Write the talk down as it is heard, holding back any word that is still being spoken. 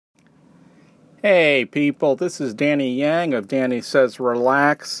Hey people, this is Danny Yang of Danny Says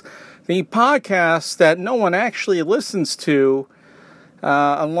Relax, the podcast that no one actually listens to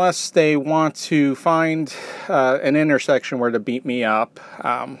unless they want to find an intersection where to beat me up,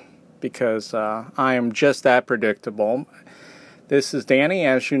 because I am just that predictable. This is Danny,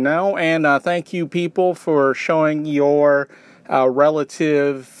 as you know, and thank you people for showing your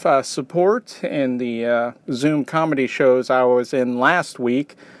relative support in the Zoom comedy shows I was in last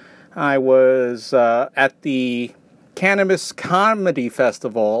week. I was at the Cannabis Comedy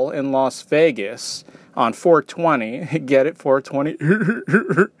Festival in Las Vegas on 420. Get it?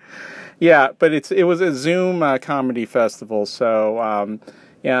 420? Yeah, but it was a Zoom comedy festival. So,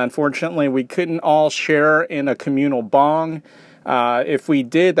 unfortunately, we couldn't all share in a communal bong. If we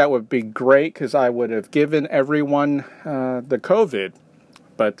did, that would be great because I would have given everyone the COVID.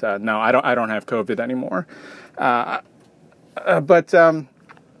 But no, I don't have COVID anymore.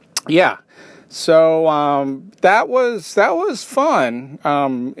 Yeah, so that was fun.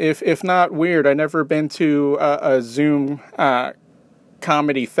 If not weird, I've never been to a Zoom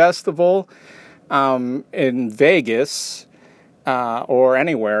comedy festival in Vegas or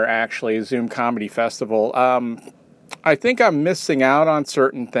anywhere actually. A Zoom comedy festival. I think I'm missing out on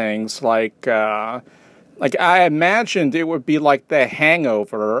certain things. Like I imagined it would be like The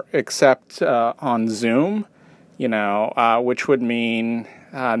Hangover, except on Zoom. Which would mean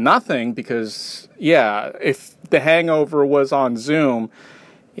nothing because, if The Hangover was on Zoom,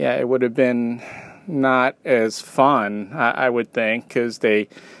 it would have been not as fun, I would think, because they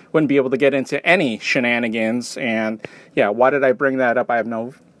wouldn't be able to get into any shenanigans. And, why did I bring that up? I have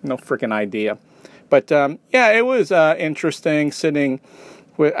no freaking idea. But, it was interesting sitting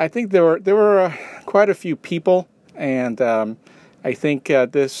with, I think there were quite a few people, and I think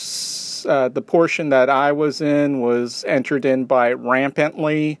the portion that I was in was entered in by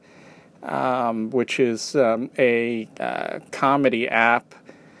Rampantly, which is a comedy app.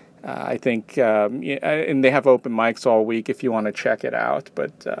 I think, and they have open mics all week if you want to check it out.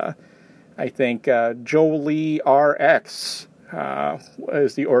 But I think Jolie RX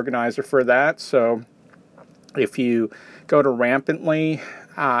is the organizer for that. So if you go to Rampantly,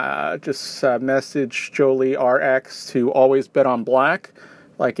 just message Jolie RX to always bet on black,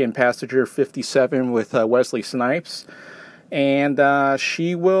 like in Passenger 57 with Wesley Snipes, and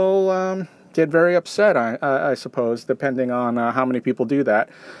she will get very upset, I suppose, depending on how many people do that.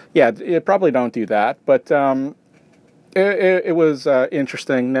 It probably don't do that, but it was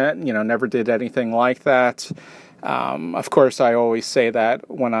interesting. That never did anything like that. Of course, I always say that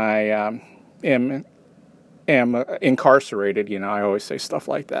when I am incarcerated. I always say stuff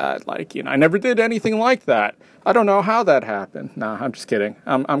like that. Like, I never did anything like that. I don't know how that happened. Nah, I'm just kidding.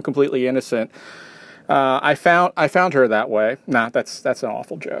 I'm completely innocent. I found her that way. Nah, that's an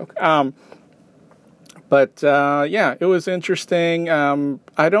awful joke. But it was interesting.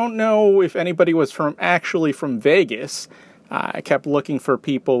 I don't know if anybody was actually from Vegas. I kept looking for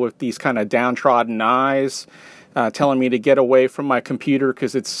people with these kind of downtrodden eyes, telling me to get away from my computer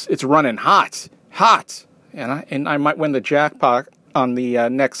because it's running hot. And I might win the jackpot on the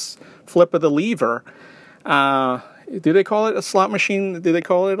next flip of the lever. Do they call it a slot machine? Do they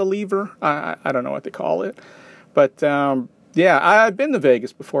call it a lever? I don't know what they call it. But, I've been to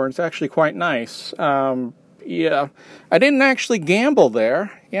Vegas before, and it's actually quite nice. I didn't actually gamble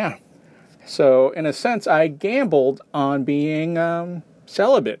there. Yeah. So, in a sense, I gambled on being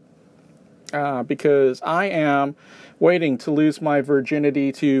celibate. Because I am waiting to lose my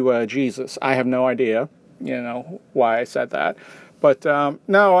virginity to Jesus. I have no idea. Why I said that. But,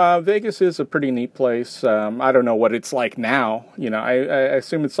 no, Vegas is a pretty neat place. I don't know what it's like now. I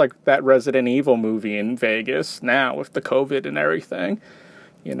assume it's like that Resident Evil movie in Vegas now with the COVID and everything.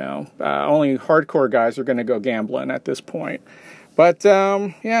 Only hardcore guys are going to go gambling at this point. But,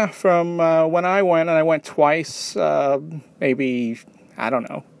 from when I went, and I went twice, maybe, I don't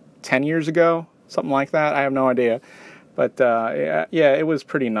know, 10 years ago, something like that. I have no idea. But, it was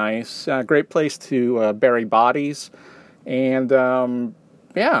pretty nice. Great place to bury bodies. And,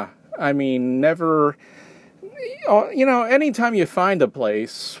 never, anytime you find a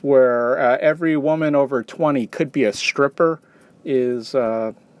place where every woman over 20 could be a stripper is,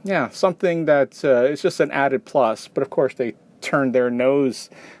 something that is just an added plus. But, of course, they turned their nose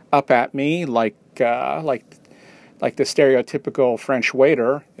up at me like the stereotypical French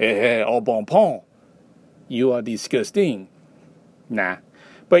waiter. Au bon point. You are disgusting. Nah.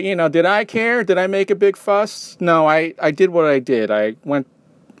 But, did I care? Did I make a big fuss? No, I did what I did. I went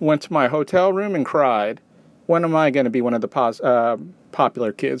to my hotel room and cried. When am I going to be one of the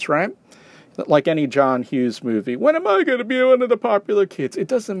popular kids, right? like any John Hughes movie. When am I going to be one of the popular kids? It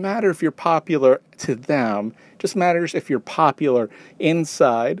doesn't matter if you're popular to them. It just matters if you're popular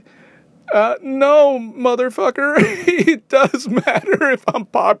inside. No, motherfucker. It does matter if I'm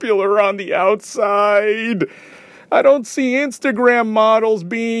popular on the outside. I don't see Instagram models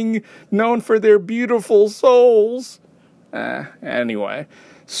being known for their beautiful souls. Anyway.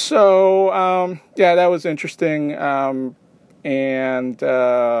 So, yeah, that was interesting. Not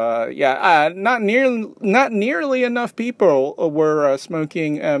nearly enough people were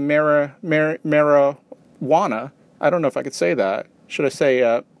smoking marijuana. I don't know if I could say that. Should I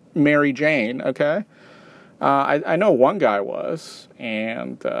say Mary Jane? Okay. I know one guy was,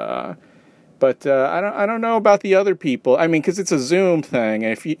 but I don't know about the other people. I mean, because it's a Zoom thing.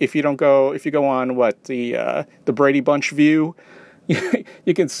 If you go on the Brady Bunch view,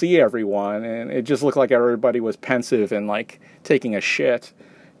 you can see everyone, and it just looked like everybody was pensive and like taking a shit,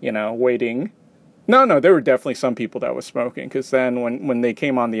 waiting. No, there were definitely some people that was smoking, because then when they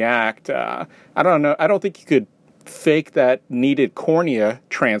came on the act, I don't know. I don't think you could fake that needed cornea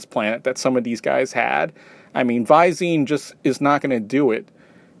transplant that some of these guys had. I mean, Visine just is not going to do it.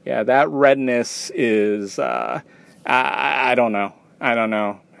 Yeah, that redness is, I don't know,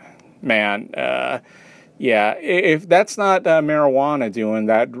 man. Yeah, if that's not marijuana doing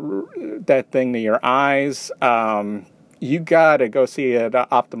that thing to your eyes, you gotta go see an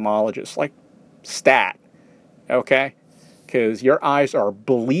ophthalmologist, like stat, okay? Because your eyes are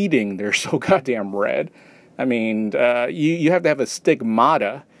bleeding; they're so goddamn red. I mean, you have to have a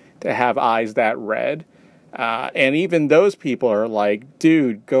stigmata to have eyes that red. And even those people are like,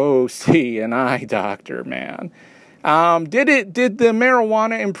 dude, go see an eye doctor, man. Did the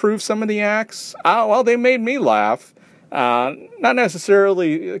marijuana improve some of the acts? Well, they made me laugh. Not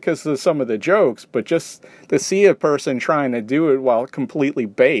necessarily because of some of the jokes, but just to see a person trying to do it while completely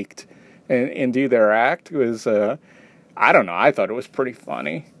baked and do their act was, I don't know, I thought it was pretty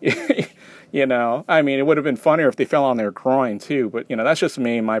funny. I mean, it would have been funnier if they fell on their groin too, but that's just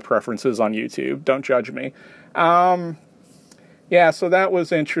me, my preferences on YouTube. Don't judge me. Yeah, so that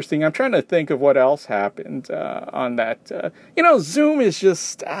was interesting. I'm trying to think of what else happened on that. Zoom is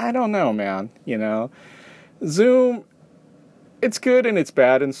just, I don't know, man. Zoom, it's good and it's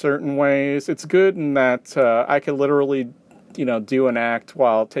bad in certain ways. It's good in that I could literally, do an act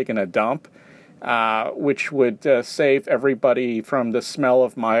while taking a dump, which would save everybody from the smell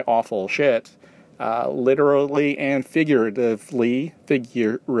of my awful shit. Literally and figuratively,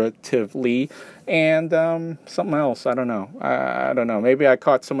 and something else. I don't know. I don't know. Maybe I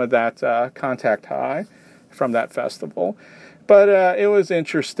caught some of that contact high from that festival, but it was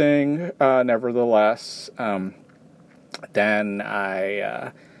interesting. Nevertheless, then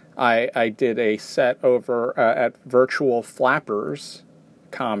I did a set over at Virtual Flappers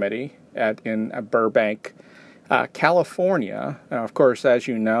Comedy in Burbank, California. Of course, as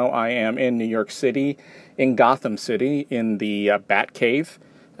you know, I am in New York City, in Gotham City, in the Batcave,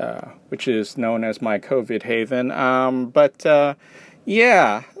 which is known as my COVID haven.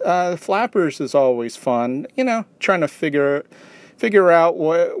 Flappers is always fun. Trying to figure out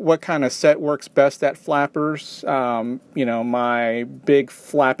what kind of set works best at Flappers. My big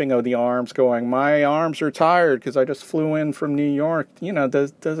flapping of the arms, going, my arms are tired because I just flew in from New York.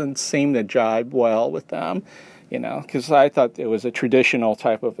 Doesn't seem to jibe well with them. Because I thought it was a traditional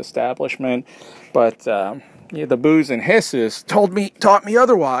type of establishment, but the boos and hisses taught me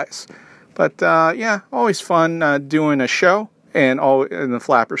otherwise. But always fun doing a show, and the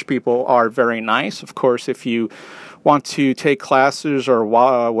Flappers people are very nice. Of course, if you want to take classes or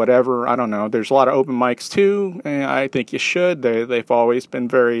whatever, I don't know. There's a lot of open mics too, and I think you should. They've always been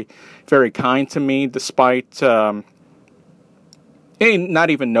very, very kind to me, despite. Not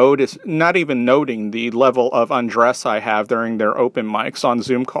even noting the level of undress I have during their open mics on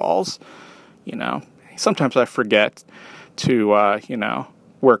Zoom calls. Sometimes I forget to,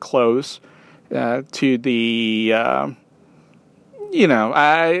 wear clothes to the,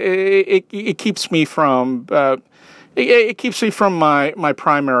 it keeps me from, it keeps me from my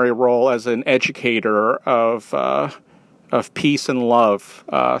primary role as an educator of peace and love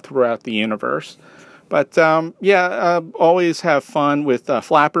throughout the universe. But, always have fun with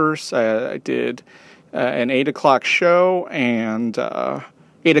Flappers. I did an 8 o'clock show and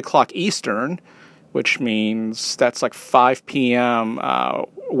 8 o'clock Eastern, which means that's like 5 p.m.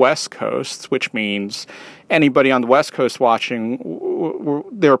 West Coast, which means anybody on the West Coast watching,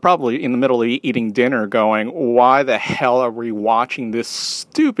 they were probably in the middle of eating dinner going, why the hell are we watching this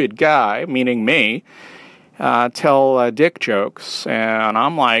stupid guy, meaning me, tell dick jokes? And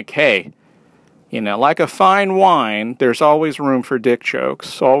I'm like, hey, Like a fine wine, there's always room for dick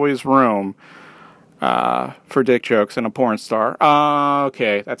jokes. Always room for dick jokes in a porn star.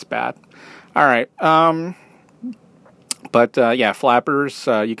 Okay, that's bad. All right. But Flappers,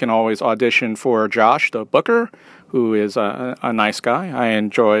 you can always audition for Josh, the booker, who is a nice guy. I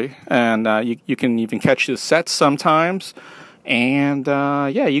enjoy. And you can even catch his sets sometimes. And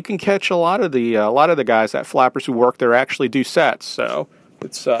you can catch a lot of the guys at Flappers who work there actually do sets. So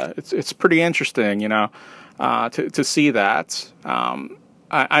it's pretty interesting, to see that.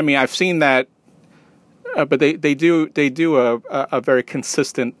 I mean, I've seen that, but they do a very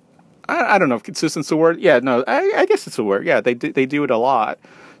consistent. I don't know if consistent's a word. Yeah, no, I guess it's a word. Yeah, they do it a lot.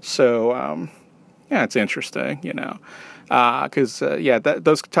 So it's interesting, because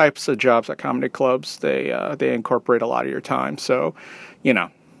those types of jobs at comedy clubs, they incorporate a lot of your time. So,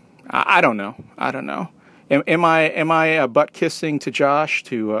 I don't know. Am I butt kissing to Josh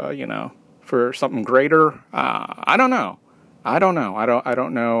to for something greater? I don't know. I don't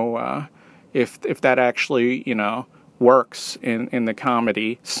know if that actually works in the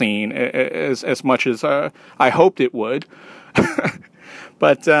comedy scene as much as I hoped it would.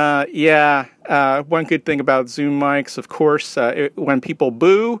 But one good thing about Zoom mics, of course, when people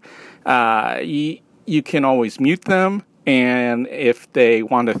boo, you can always mute them. And if they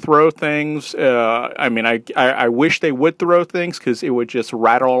want to throw things, I wish they would throw things because it would just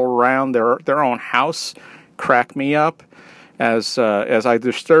rattle around their own house, crack me up, as I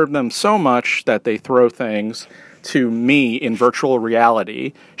disturb them so much that they throw things to me in virtual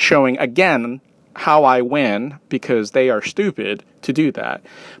reality, showing again how I win because they are stupid to do that.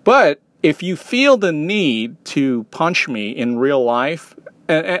 But if you feel the need to punch me in real life,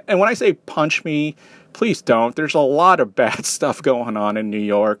 and when I say punch me, please don't. There's a lot of bad stuff going on in New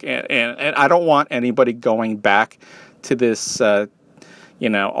York, and I don't want anybody going back to this,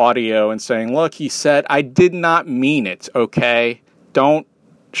 audio and saying, look, he said, I did not mean it, okay? Don't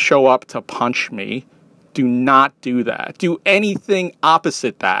show up to punch me. Do not do that. Do anything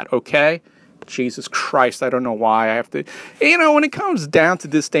opposite that, okay? Jesus Christ, I don't know why I have to... when it comes down to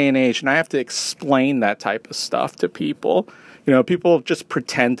this day and age, and I have to explain that type of stuff to people... people just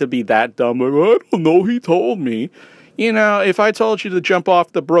pretend to be that dumb. Like, I don't know, he told me. If I told you to jump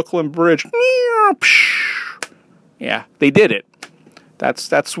off the Brooklyn Bridge, yeah, they did it.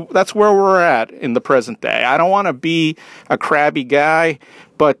 That's where we're at in the present day. I don't want to be a crabby guy,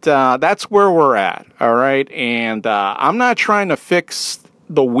 but that's where we're at, all right? And I'm not trying to fix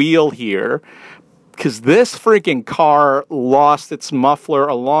the wheel here, because this freaking car lost its muffler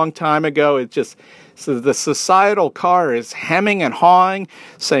a long time ago. So the societal car is hemming and hawing,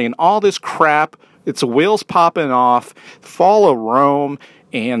 saying all this crap. Its wheels popping off, fall of Rome,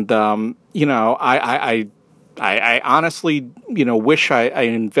 and I honestly wish I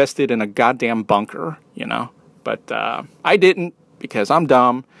invested in a goddamn bunker, but I didn't because I'm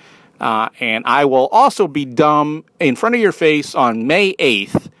dumb, and I will also be dumb in front of your face on May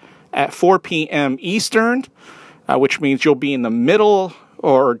 8th at 4 p.m. Eastern, which means you'll be in the middle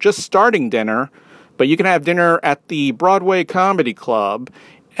or just starting dinner. But you can have dinner at the Broadway Comedy Club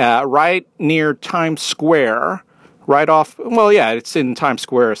right near Times Square, right off, it's in Times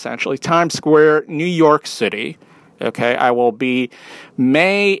Square, essentially. Times Square, New York City. Okay, I will be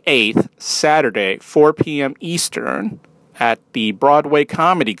May 8th, Saturday, 4 p.m. Eastern, at the Broadway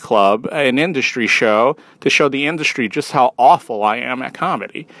Comedy Club, an industry show, to show the industry just how awful I am at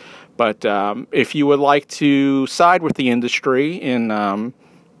comedy. But if you would like to side with the industry in...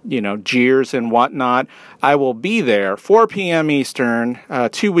 jeers and whatnot, I will be there 4 p.m. Eastern,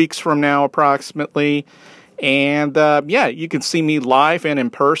 2 weeks from now approximately. And you can see me live and in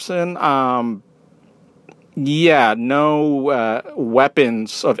person. No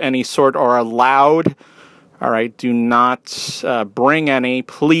weapons of any sort are allowed. All right, do not bring any,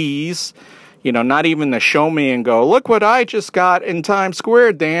 please. Not even to show me and go, look what I just got in Times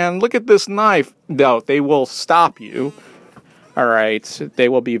Square, Dan. Look at this knife. No, they will stop you. All right, they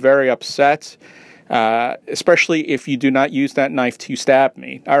will be very upset, especially if you do not use that knife to stab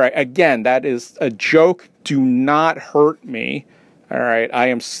me. All right, again, that is a joke. Do not hurt me. All right, I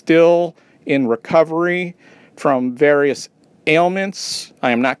am still in recovery from various ailments.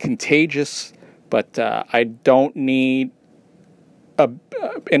 I am not contagious, but I don't need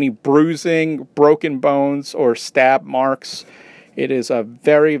any bruising, broken bones, or stab marks. It is a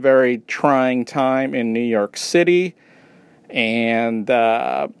very, very trying time in New York City. And,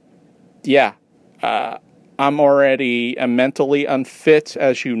 I'm already mentally unfit,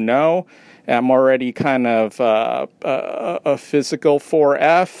 as you know. I'm already kind of a physical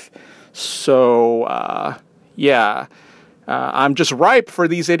 4F. So, I'm just ripe for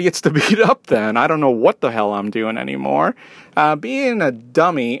these idiots to beat up then. I don't know what the hell I'm doing anymore. Being a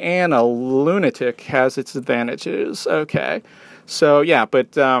dummy and a lunatic has its advantages. Okay. So, yeah,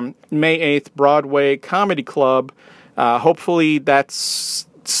 but May 8th, Broadway Comedy Club. Hopefully that's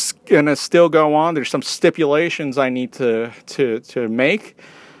going to still go on. There's some stipulations I need to make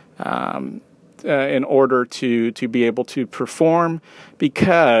in order to be able to perform,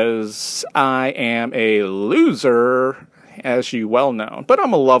 because I am a loser, as you well know. But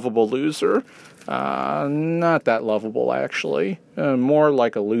I'm a lovable loser. Not that lovable, actually. More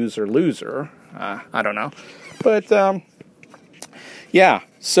like a loser. I don't know. But, yeah.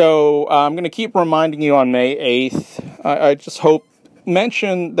 So I'm going to keep reminding you on May 8th. I just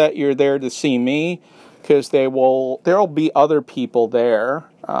mention that you're there to see me, because there'll be other people there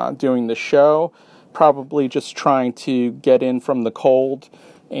doing the show, probably just trying to get in from the cold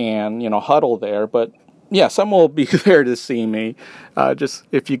and, huddle there. But yeah, some will be there to see me. Just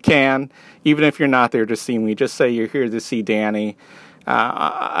if you can, even if you're not there to see me, just say you're here to see Danny.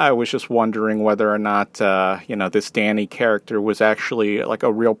 I was just wondering whether or not, this Danny character was actually like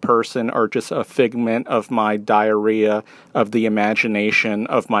a real person, or just a figment of my diarrhea of the imagination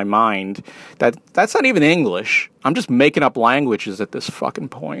of my mind. That's not even English. I'm just making up languages at this fucking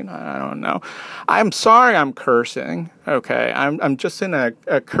point. I don't know. I'm sorry I'm cursing. Okay. I'm just in a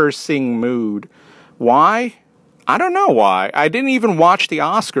cursing mood. Why? I don't know why. I didn't even watch the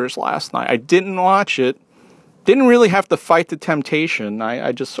Oscars last night. I didn't watch it. Didn't really have to fight the temptation.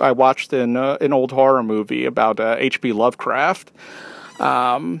 I watched an old horror movie about H.P. Lovecraft,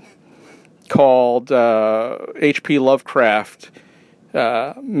 called H.P. Lovecraft,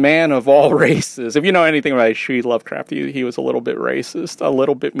 Man of All Races. If you know anything about H.P. Lovecraft, he was a little bit racist. A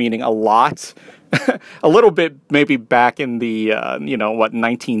little bit meaning a lot. A little bit maybe back in the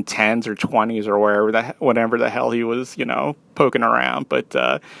 1910s or 20s or whenever the hell he was poking around.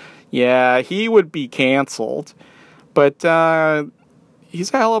 But yeah, he would be canceled. But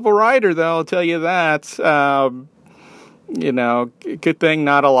he's a hell of a writer, though, I'll tell you that. Good thing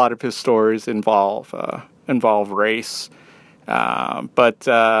not a lot of his stories involve race.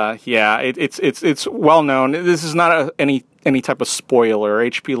 It's well known. This is not any type of spoiler.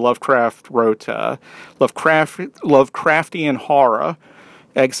 H.P. Lovecraft wrote Lovecraftian horror,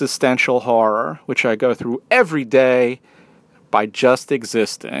 existential horror, which I go through every day by just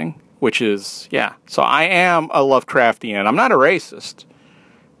existing, which is, yeah. So I am a Lovecraftian. I'm not a racist.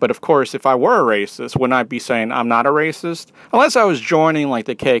 But of course, if I were a racist, wouldn't I be saying I'm not a racist? Unless I was joining like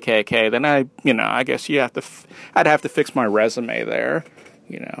the KKK, then I guess I'd have to fix my resume there.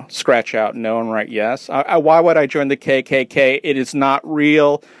 Scratch out no and write yes. Why would I join the KKK? It is not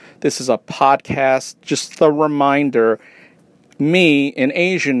real. This is a podcast. Just a reminder, me, an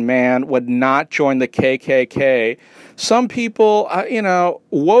Asian man, would not join the KKK. Some people,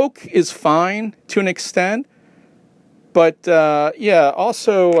 woke is fine to an extent. But,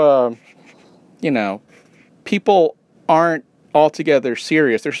 also, people aren't altogether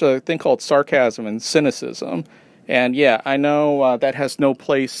serious. There's a thing called sarcasm and cynicism. And, yeah, I know that has no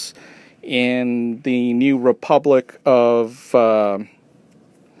place in the new republic of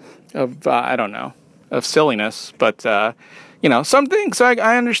silliness. But, some things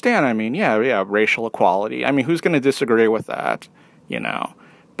I understand. I mean, yeah, racial equality. I mean, who's going to disagree with that,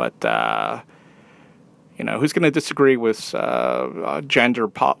 But, who's going to disagree with gender?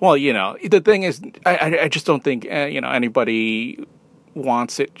 Well, the thing is, I just don't think, anybody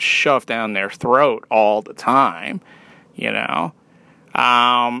wants it shoved down their throat all the time,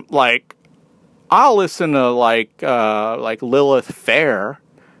 I'll listen to, like Lilith Fair,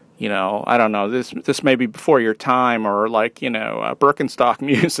 I don't know, this may be before your time, or Birkenstock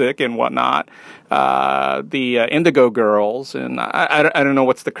music and whatnot, the Indigo Girls, and I don't know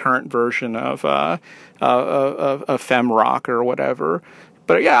what's the current version of femme rock or whatever,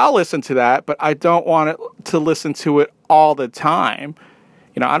 but yeah, I'll listen to that, but I don't want to listen to it all the time.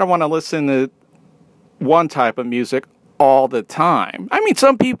 I don't want to listen to one type of music all the time. I mean,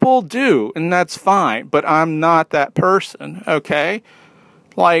 some people do, and that's fine, but I'm not that person, okay?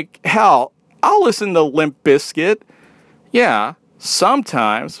 Like, hell, I'll listen to Limp Bizkit. Yeah,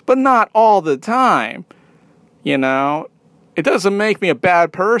 sometimes, but not all the time. It doesn't make me a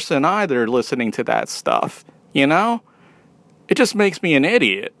bad person either, listening to that stuff. It just makes me an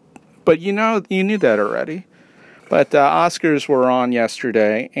idiot. But you knew that already. But Oscars were on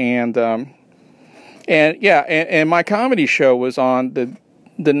yesterday, and my comedy show was on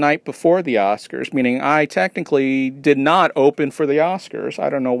the night before the Oscars, meaning I technically did not open for the Oscars. I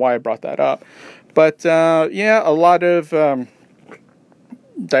don't know why I brought that up. But, a lot of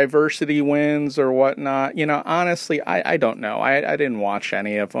diversity wins or whatnot. Honestly, I don't know. I didn't watch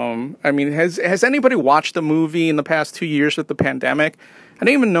any of them. I mean, has anybody watched a movie in the past 2 years with the pandemic? I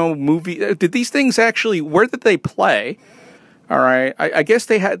didn't even know did these things actually, where did they play? All right. I guess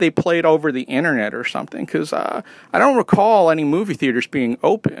they played over the internet or something, because I don't recall any movie theaters being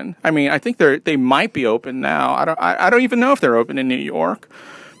open. I mean, I think they might be open now. I don't even know if they're open in New York,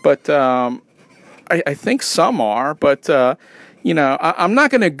 but I think some are. But I'm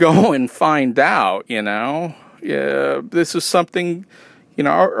not going to go and find out. Yeah, this is something. I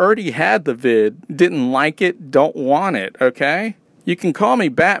already had the vid. Didn't like it. Don't want it. Okay. You can call me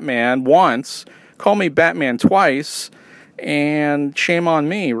Batman once. Call me Batman twice. And shame on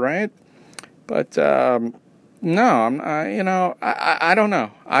me, right? But no, I don't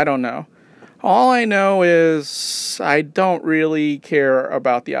know. I don't know. All I know is I don't really care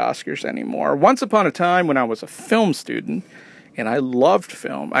about the Oscars anymore. Once upon a time, when I was a film student, and I loved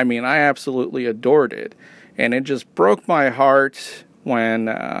film. I mean, I absolutely adored it, and it just broke my heart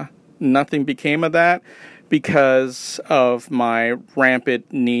when nothing became of that, because of my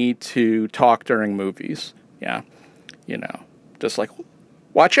rampant need to talk during movies. Yeah. Just like,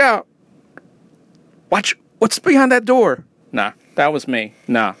 watch out. Watch, what's behind that door? Nah, that was me.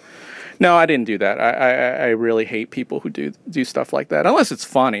 Nah. No, I didn't do that. I really hate people who do stuff like that, unless it's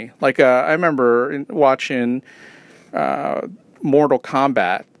funny. Like, I remember watching Mortal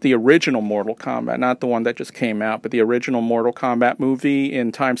Kombat, the original Mortal Kombat, not the one that just came out, but the original Mortal Kombat movie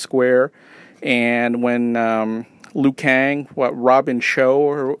in Times Square. And when Liu Kang, Robin Cho,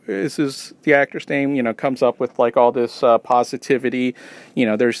 or is the actor's name, comes up with like all this positivity.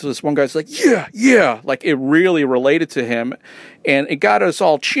 There's this one guy's like, yeah, like it really related to him, and it got us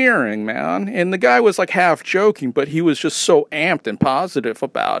all cheering, man. And the guy was like half joking, but he was just so amped and positive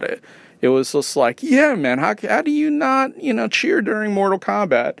about it. It was just like, yeah, man, how do you not, cheer during Mortal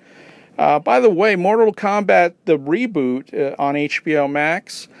Kombat? By the way, Mortal Kombat, the reboot on HBO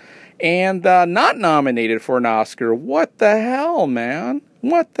Max, and not nominated for an Oscar. What the hell, man?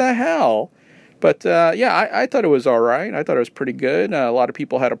 What the hell? But yeah, I thought it was all right. I thought it was pretty good. A lot of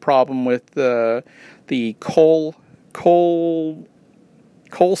people had a problem with the coleslaw.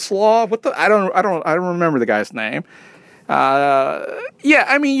 What the? I don't remember the guy's name. Yeah,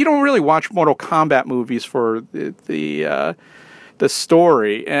 I mean, you don't really watch Mortal Kombat movies for the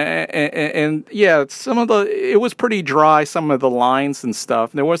story, and yeah, it was pretty dry, some of the lines and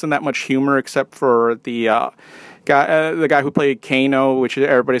stuff. There wasn't that much humor except for the guy who played Kano, which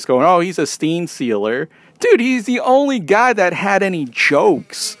everybody's going, oh, he's a Steen Sealer. Dude, he's the only guy that had any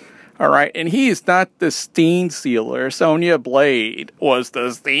jokes. All right, and he is not the Steen Sealer. Sonya Blade was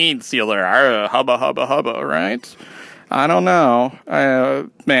the Steen Sealer. Hubba, hubba, hubba, right? I don't know.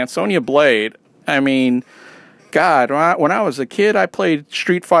 Man, Sonya Blade, I mean, God, when I was a kid, I played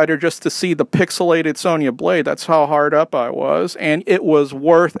Street Fighter just to see the pixelated Sonya Blade. That's how hard up I was. And it was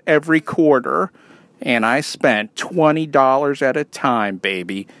worth every quarter. And I spent $20 at a time,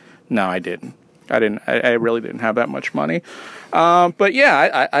 baby. No, I didn't. I really didn't have that much money. But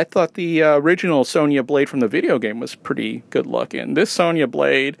yeah, I thought the original Sonya Blade from the video game was pretty good looking. This Sonya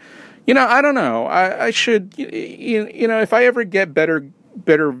Blade, I don't know. I should, if I ever get better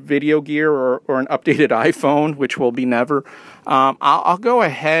video gear or an updated iPhone, which will be never, I'll go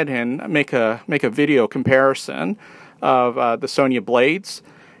ahead and make a video comparison of the Sonya Blades,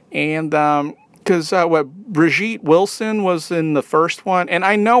 and because Brigitte Wilson was in the first one, and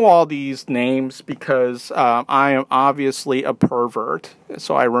I know all these names because I am obviously a pervert,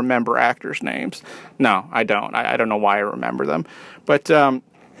 so I remember actors' names. No, I don't. I don't know why I remember them, but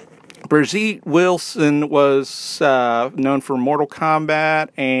Brigitte Wilson was known for Mortal Kombat,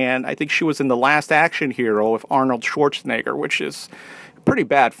 and I think she was in The Last Action Hero with Arnold Schwarzenegger, which is a pretty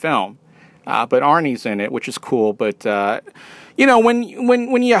bad film. But Arnie's in it, which is cool. But when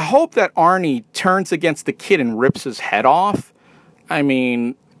you hope that Arnie turns against the kid and rips his head off, I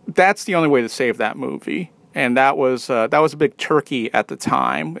mean, that's the only way to save that movie. And that was a big turkey at the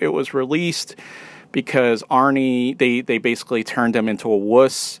time. It was released because Arnie, they basically turned him into a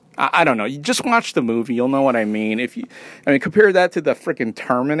wuss. I don't know. You just watch the movie, you'll know what I mean. Compare that to the freaking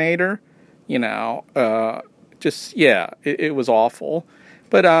Terminator. It was awful.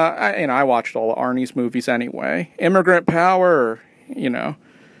 But I watched all of Arnie's movies anyway. Immigrant Power,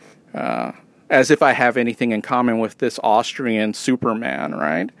 as if I have anything in common with this Austrian Superman,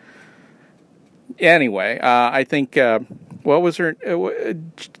 right? Anyway, I think what was her?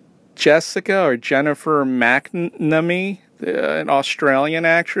 Jessica or Jennifer McNamee, an Australian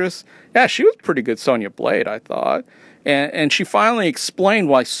actress. Yeah, she was pretty good Sonya Blade, I thought. And she finally explained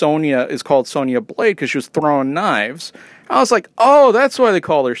why Sonya is called Sonya Blade, because she was throwing knives. I was like, oh, that's why they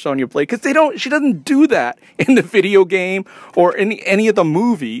call her Sonya Blade, because she doesn't do that in the video game or in any of the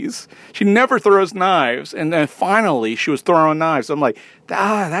movies. She never throws knives, and then finally she was throwing knives. I'm like,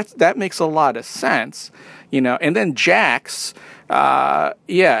 that makes a lot of sense, And then Jax,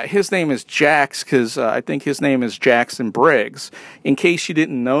 his name is Jax because I think his name is Jackson Briggs. In case you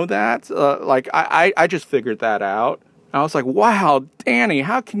didn't know that, I just figured that out. I was like, wow, Danny,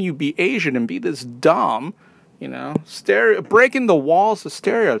 how can you be Asian and be this dumb? Breaking the walls of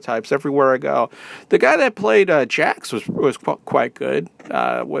stereotypes everywhere I go. The guy that played Jax was quite good.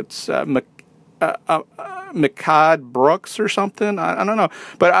 Mehcad Brooks or something? I don't know.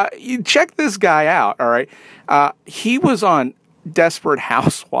 But you check this guy out, all right? He was on Desperate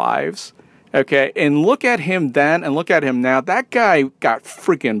Housewives, okay? And look at him then and look at him now. That guy got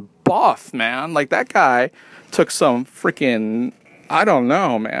freaking buff, man. Like, that guy took some freaking... I don't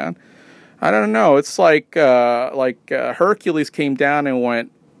know, man. I don't know. It's like Hercules came down and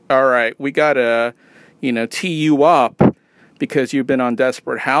went, all right, we got to, tee you up because you've been on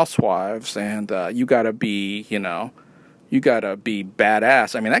Desperate Housewives and you got to be, you got to be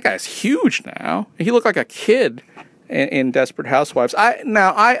badass. I mean, that guy's huge now. He looked like a kid in Desperate Housewives.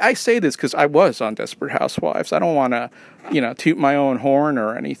 I say this because I was on Desperate Housewives. I don't want to, toot my own horn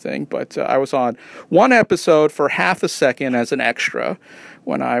or anything, but I was on one episode for half a second as an extra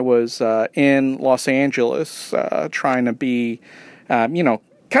when I was in Los Angeles trying to be,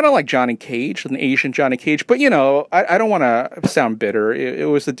 kind of like Johnny Cage, an Asian Johnny Cage. But, I don't want to sound bitter. It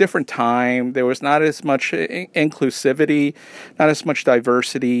was a different time. There was not as much inclusivity, not as much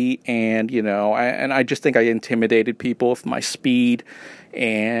diversity. And, and I just think I intimidated people with my speed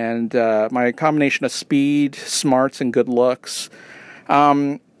and my combination of speed, smarts, and good looks.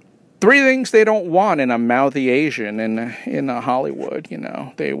 Three things they don't want in a mouthy Asian in Hollywood.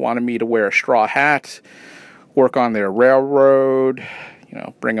 They wanted me to wear a straw hat, work on their railroad,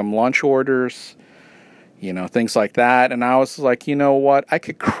 bring them lunch orders, things like that. And I was like, you know what? I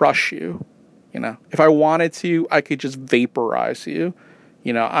could crush you. If I wanted to, I could just vaporize you.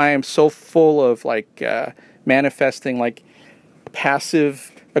 I am so full of manifesting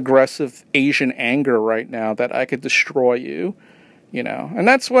passive aggressive Asian anger right now that I could destroy you. And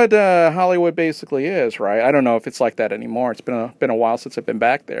that's what Hollywood basically is, right? I don't know if it's like that anymore. It's been a while since I've been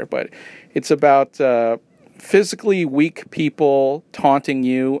back there, but it's about physically weak people taunting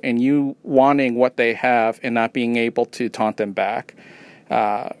you and you wanting what they have and not being able to taunt them back.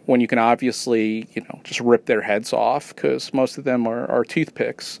 When you can obviously, just rip their heads off because most of them are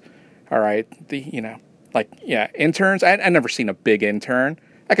toothpicks. All right, interns. I never seen a big intern.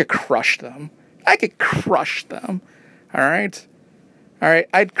 I could crush them. All right.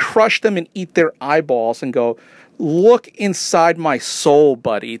 I'd crush them and eat their eyeballs and go, look inside my soul,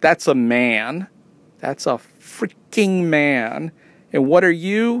 buddy. That's a man. That's a freaking man. And what are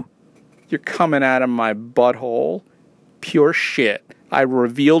you? You're coming out of my butthole. Pure shit. I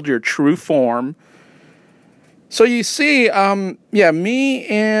revealed your true form. So you see, me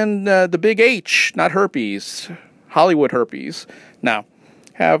and the big H, not herpes, Hollywood herpes, now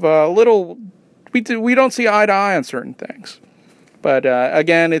have a little, we don't see eye to eye on certain things. But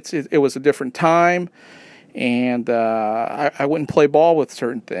again, it was a different time, and I wouldn't play ball with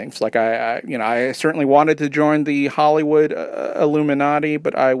certain things. Like I certainly wanted to join the Hollywood Illuminati,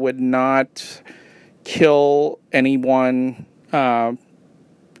 but I would not kill anyone,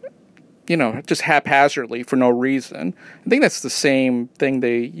 just haphazardly for no reason. I think that's the same thing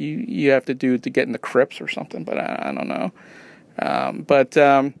you have to do to get in the Crips or something, but I don't know.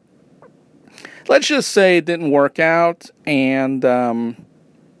 Let's just say it didn't work out, and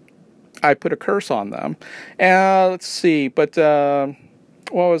I put a curse on them. Let's see, but what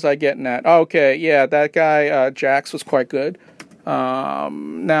was I getting at? Okay, yeah, that guy, Jax, was quite good.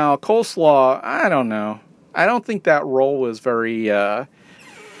 Now, Coleslaw, I don't know. I don't think that role was very, a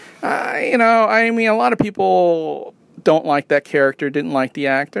lot of people don't like that character, didn't like the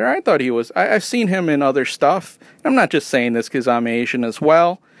actor. I thought he was, I've seen him in other stuff. I'm not just saying this because I'm Asian as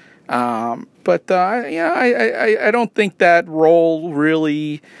well. But I don't think that role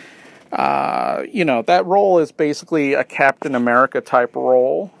really, that role is basically a Captain America type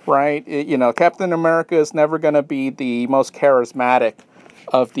role, right? Captain America is never going to be the most charismatic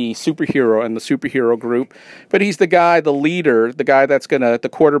of the superhero and the superhero group, but he's the guy, the leader, the guy that's the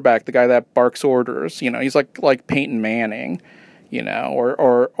quarterback, the guy that barks orders. He's like Peyton Manning,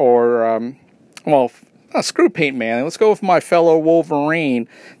 screw Peyton Manning. Let's go with my fellow Wolverine,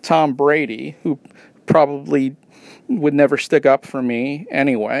 Tom Brady, who probably would never stick up for me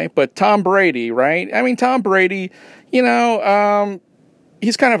anyway. But Tom Brady, right? I mean, Tom Brady,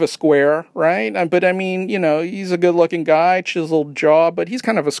 he's kind of a square, right? But I mean, he's a good-looking guy, chiseled jaw, but he's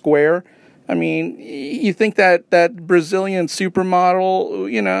kind of a square. I mean, you think that Brazilian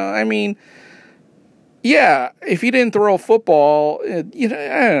supermodel, I mean, yeah, if he didn't throw a football, I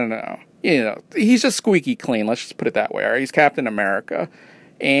don't know. He's just squeaky clean. Let's just put it that way. Right? He's Captain America.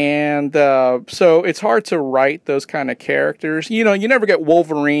 And so it's hard to write those kind of characters. You never get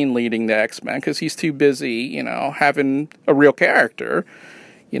Wolverine leading the X-Men because he's too busy, having a real character.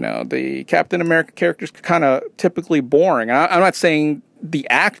 The Captain America character's kind of typically boring. I'm not saying the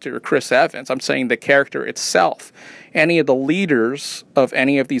actor, Chris Evans. I'm saying the character itself. Any of the leaders of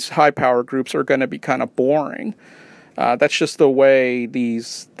any of these high-power groups are going to be kind of boring. That's just the way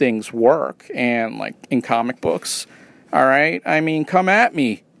these things work. And, like, in comic books... All right? I mean, come at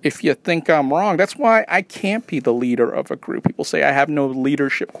me if you think I'm wrong. That's why I can't be the leader of a group. People say I have no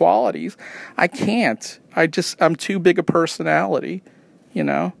leadership qualities. I can't. I'm too big a personality,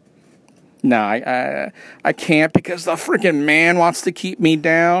 No, I can't because the freaking man wants to keep me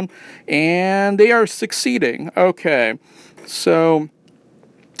down, and they are succeeding. Okay. So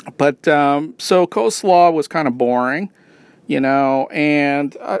Coleslaw was kind of boring.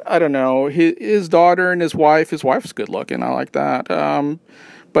 And I don't know, his daughter and his wife's good looking. I like that.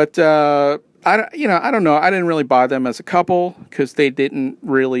 But I don't know. I didn't really buy them as a couple because they didn't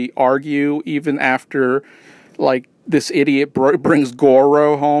really argue even after, like, this idiot brings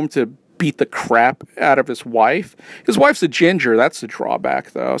Goro home to beat the crap out of his wife. His wife's a ginger. That's the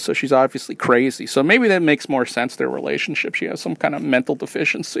drawback, though. So she's obviously crazy. So maybe that makes more sense, their relationship. She has some kind of mental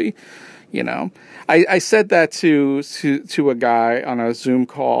deficiency. I said that to a guy on a Zoom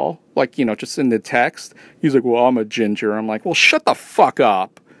call, like, just in the text. He's like, well, I'm a ginger. I'm like, well, shut the fuck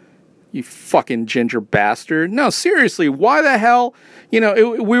up, you fucking ginger bastard. No, seriously, why the hell? We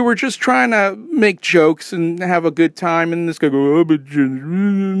were just trying to make jokes and have a good time, and this guy goes, I'm a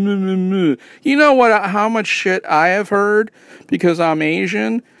ginger. You know what? How much shit I have heard because I'm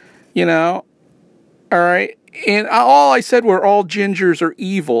Asian, all right? And all I said were all gingers are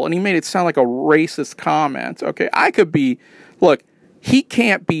evil, and he made it sound like a racist comment. Okay, look, he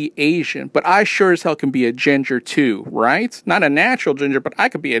can't be Asian, but I sure as hell can be a ginger too, right? Not a natural ginger, but I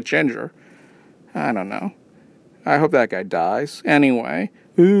could be a ginger. I don't know. I hope that guy dies. Anyway,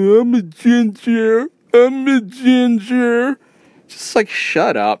 I'm a ginger. Just like,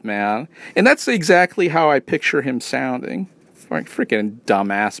 shut up, man. And that's exactly how I picture him sounding. Freaking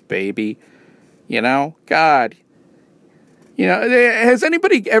dumbass baby. God. Has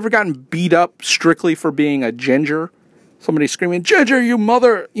anybody ever gotten beat up strictly for being a ginger? Somebody screaming, Ginger, you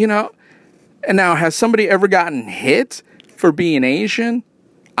mother, And now, has somebody ever gotten hit for being Asian?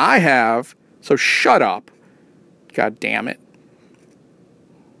 I have, so shut up. God damn it.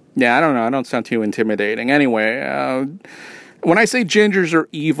 Yeah, I don't know. I don't sound too intimidating. Anyway, when I say gingers are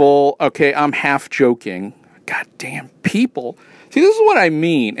evil, okay, I'm half joking. God damn people. See, this is what I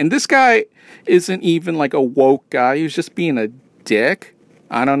mean. And this guy isn't even like a woke guy. He was just being a dick.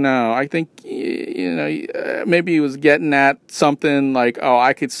 I don't know. I think, maybe he was getting at something like, oh,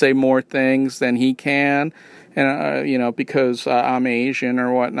 I could say more things than he can. And, because I'm Asian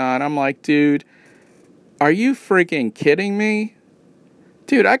or whatnot. I'm like, dude, are you freaking kidding me?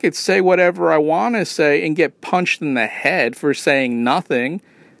 Dude, I could say whatever I want to say and get punched in the head for saying nothing.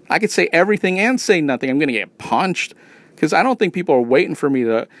 I could say everything and say nothing. I'm going to get punched. Because I don't think people are waiting for me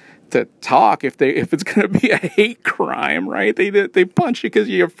to talk if it's going to be a hate crime, right? They punch you because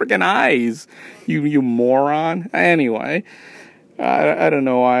of your freaking eyes, you moron. Anyway, I don't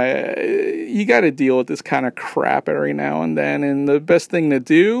know why. You got to deal with this kind of crap every now and then, and the best thing to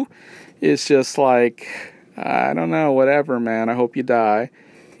do is just like, I don't know, whatever, man. I hope you die,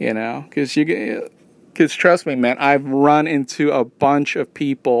 because trust me, man, I've run into a bunch of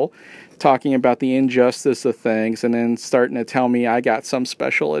people talking about the injustice of things and then starting to tell me I got some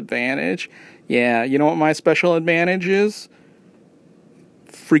special advantage. Yeah, you know what my special advantage is?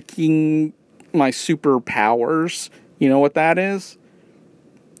 Freaking my superpowers. You know what that is?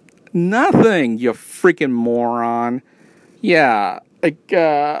 Nothing, you freaking moron. Yeah, like,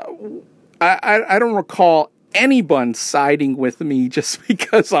 I don't recall anyone siding with me just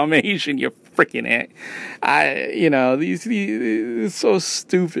because I'm Asian, you freaking it. These it's so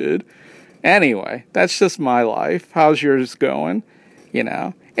stupid. Anyway, that's just my life. How's yours going?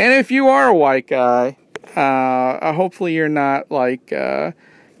 And if you are a white guy, hopefully you're not like, I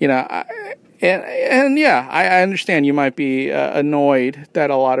understand you might be annoyed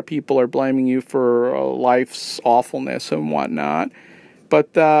that a lot of people are blaming you for life's awfulness and whatnot.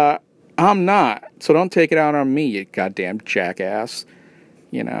 But I'm not. So don't take it out on me, you goddamn jackass.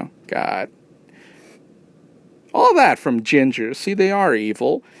 God. All that from gingers. See, they are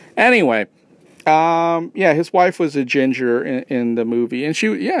evil. Anyway, yeah, his wife was a ginger in the movie, and she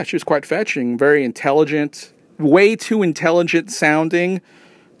was quite fetching, very intelligent, way too intelligent sounding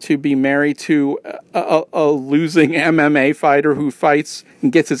to be married to a losing MMA fighter who fights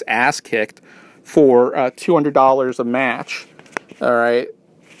and gets his ass kicked for $200 a match. All right,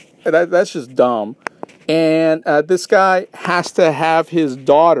 that's just dumb. And this guy has to have his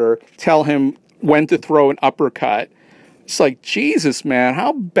daughter tell him when to throw an uppercut. It's like, Jesus, man,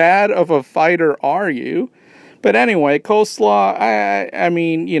 how bad of a fighter are you? But anyway, Coleslaw, I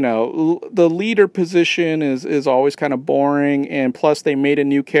mean, you know, the leader position is always kind of boring, and plus they made a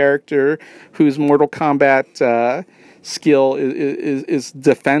new character whose Mortal Kombat skill is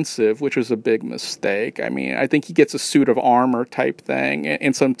defensive, which was a big mistake. I mean, I think he gets a suit of armor type thing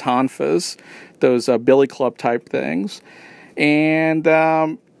and some tonfas, those Billy Club type things. And,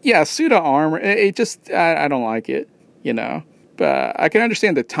 yeah, suit of armor, it just, I don't like it, you know. But I can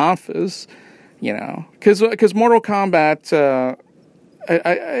understand the tonfas, you know, because Mortal Kombat,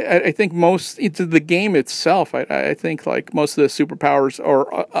 I think the game itself, I think like most of the superpowers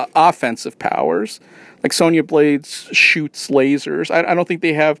are offensive powers. Like Sonya Blade shoots lasers. I don't think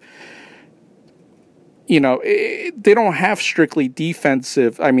they have, you know, they don't have strictly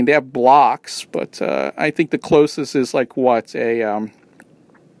defensive. I mean, they have blocks, but I think the closest is like the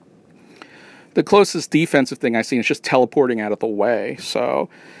closest defensive thing I've seen is just teleporting out of the way. So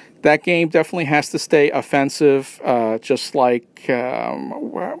that game definitely has to stay offensive, just like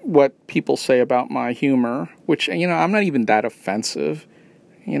what people say about my humor, which, you know, I'm not even that offensive.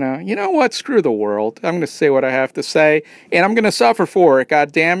 You know what? Screw the world. I'm going to say what I have to say, and I'm going to suffer for it,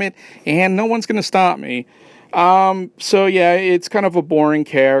 God damn it, and no one's going to stop me. So, yeah, it's kind of a boring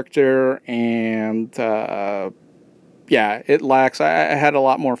character, and, yeah, it lacks. I had a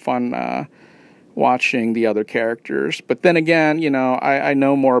lot more fun watching the other characters. But then again, you know, I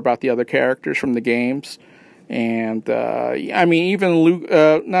know more about the other characters from the games. And, I mean, even Luke,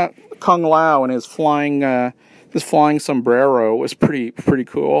 not Kung Lao and his flying sombrero was pretty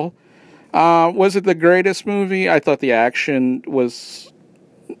cool. Was it the greatest movie? I thought the action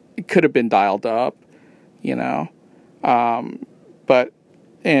it could have been dialed up, you know.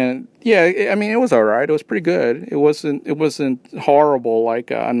 And yeah, I mean, it was all right. It was pretty good. It wasn't horrible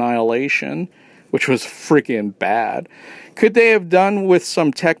like Annihilation, which was freaking bad. Could they have done with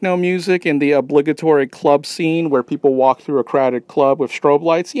some techno music in the obligatory club scene where people walk through a crowded club with strobe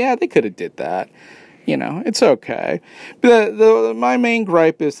lights? Yeah, they could have did that. You know, it's okay. But my main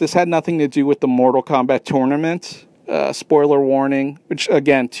gripe is this had nothing to do with the Mortal Kombat tournament. Spoiler warning, which,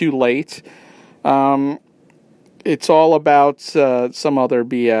 again, too late. It's all about some other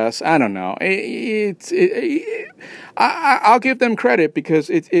BS. I don't know. I'll give them credit because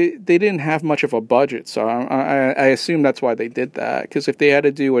they didn't have much of a budget, so I assume that's why they did that. Because if they had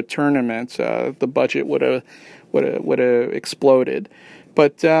to do a tournament, the budget would have exploded.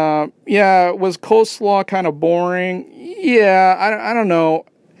 But yeah, was Coleslaw kind of boring? Yeah, I don't know.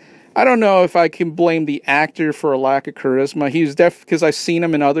 I don't know if I can blame the actor for a lack of charisma. He's because I've seen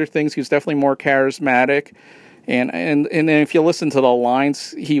him in other things. He's definitely more charismatic. And if you listen to the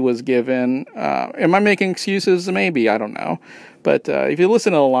lines he was given, am I making excuses? Maybe, I don't know. But if you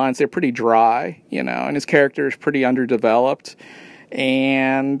listen to the lines, they're pretty dry, you know, and his character is pretty underdeveloped.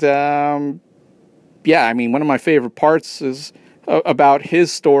 And, yeah, I mean, one of my favorite parts is about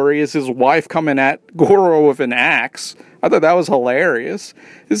his story is his wife coming at Goro with an axe. I thought that was hilarious.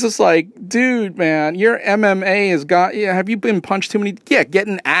 It's just like, dude, man, your MMA has got, yeah, have you been punched too many? Yeah, get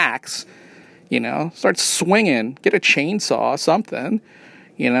an axe. You know, start swinging, get a chainsaw, something,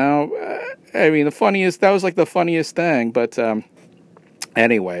 you know. I mean, that was like the funniest thing. But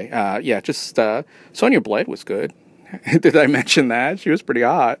anyway, yeah, just Sonya Blade was good. Did I mention that? She was pretty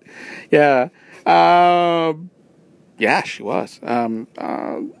hot. Yeah. Yeah, she was. And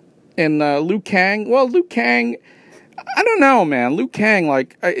Liu Kang, well, Liu Kang, I don't know, man. Liu Kang,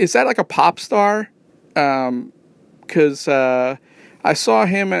 like, is that like a pop star? Because I saw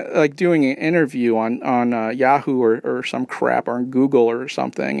him like doing an interview on Yahoo or some crap or on Google or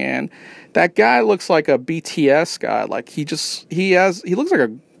something, and that guy looks like a BTS guy. Like he looks like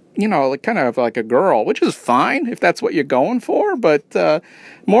a, you know, like kind of like a girl, which is fine if that's what you're going for. But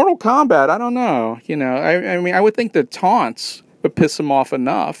Mortal Kombat, I don't know. You know, I mean, I would think the taunts would piss him off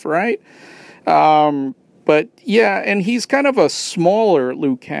enough, right? But yeah, and he's kind of a smaller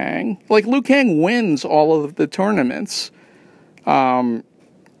Liu Kang. Like Liu Kang wins all of the tournaments. In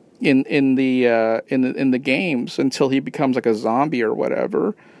the games until he becomes like a zombie or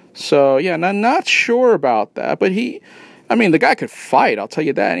whatever. So yeah, not sure about that. But I mean, the guy could fight, I'll tell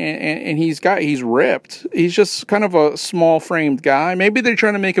you that. And he's ripped. He's just kind of a small-framed guy. Maybe they're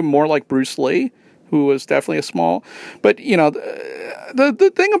trying to make him more like Bruce Lee, who was definitely a small. But, you know,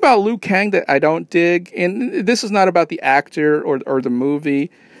 the thing about Liu Kang that I don't dig, and this is not about the actor or the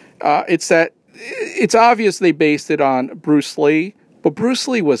movie, it's that it's obvious they based it on Bruce Lee, but Bruce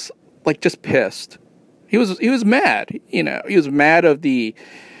Lee was, like, just pissed. He was mad, you know. He was mad of the,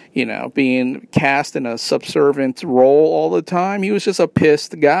 you know, being cast in a subservient role all the time. He was just a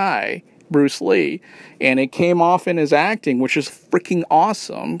pissed guy, Bruce Lee. And it came off in his acting, which is freaking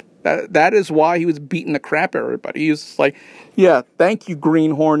awesome. That is why he was beating the crap out of everybody. He was like, yeah, thank you,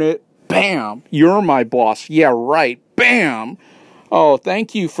 Green Hornet. Bam. You're my boss. Yeah, right. Bam. Oh,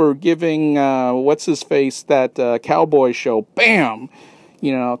 thank you for giving, what's-his-face, that cowboy show. Bam.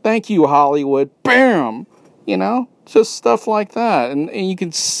 You know, thank you, Hollywood. Bam. You know? Just stuff like that. And you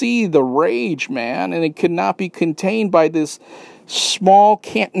can see the rage, man. And it could not be contained by this small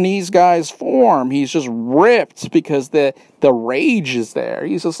Cantonese guy's form. He's just ripped because the rage is there.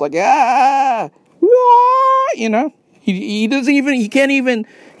 He's just like, what? You know? He doesn't even, he can't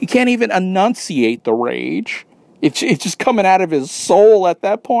even enunciate the rage. It's just coming out of his soul at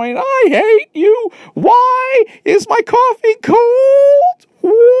that point. I hate you. Why is my coffee cold?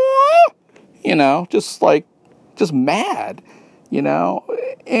 What? You know, just mad, you know,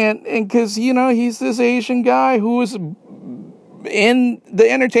 and because, you know, he's this Asian guy who was in the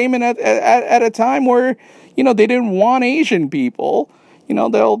entertainment at a time where, you know, they didn't want Asian people. You know,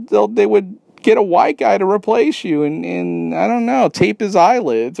 they would get a white guy to replace you and I don't know, tape his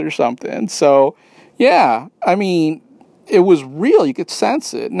eyelids or something. So, yeah, I mean, it was real. You could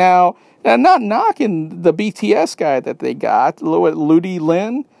sense it. Now, I'm not knocking the BTS guy that they got, Ludi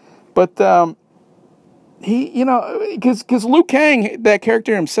Lin, but he, you know, because Liu Kang, that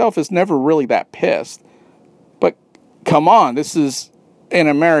character himself, is never really that pissed. But come on, this is an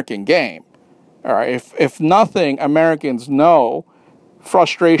American game. All right, if nothing, Americans know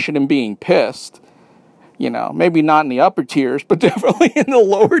frustration and being pissed. You know, maybe not in the upper tiers, but definitely in the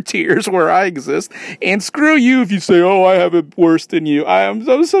lower tiers where I exist. And screw you if you say, oh, I have it worse than you.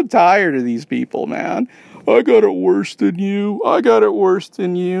 I'm so tired of these people, man. I got it worse than you. I got it worse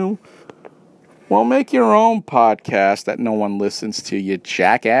than you. Well, make your own podcast that no one listens to, you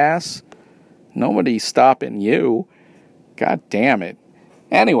jackass. Nobody's stopping you. God damn it.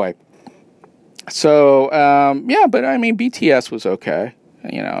 Anyway, so, yeah, but I mean, BTS was okay.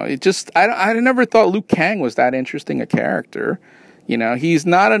 You know, it just, I never thought Liu Kang was that interesting a character. You know, he's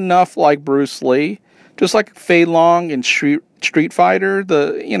not enough like Bruce Lee. Just like Fei Long in Street Fighter,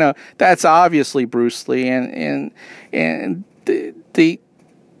 you know, that's obviously Bruce Lee, and they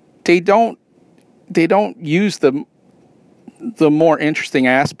don't use the more interesting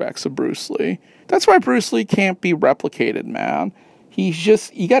aspects of Bruce Lee. That's why Bruce Lee can't be replicated, man.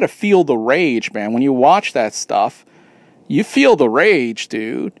 You got to feel the rage, man. When you watch that stuff, you feel the rage,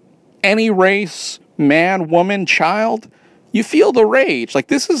 dude. Any race, man, woman, child, you feel the rage. Like,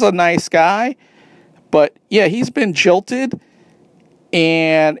 this is a nice guy, but yeah, he's been jilted,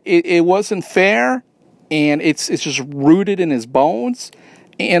 and it wasn't fair, and it's just rooted in his bones.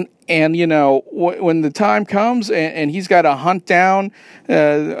 And you know, when the time comes and he's got to hunt down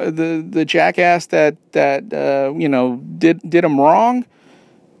the jackass that you know did him wrong,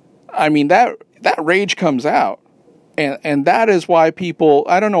 I mean, that rage comes out. And that is why people,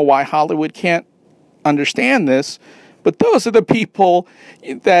 I don't know why Hollywood can't understand this, but those are the people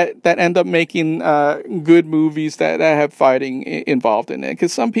that end up making good movies that have fighting involved in it.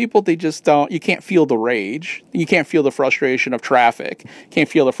 Because some people, they just don't, you can't feel the rage. You can't feel the frustration of traffic. You can't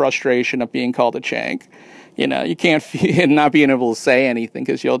feel the frustration of being called a chank. You know, you can't feel not being able to say anything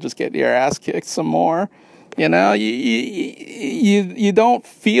because you'll just get your ass kicked some more. You know, you don't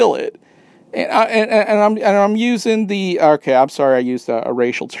feel it. And I'm using I'm sorry I used a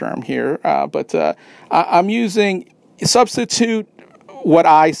racial term here, but I'm using, substitute what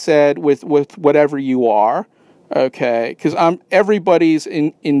I said with whatever you are, okay? Because everybody's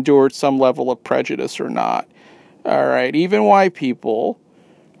endured some level of prejudice or not, all right? Even white people,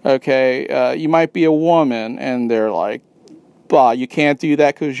 okay? You might be a woman, and they're like, blah, you can't do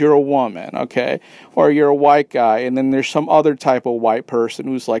that because you're a woman, okay? Or you're a white guy, and then there's some other type of white person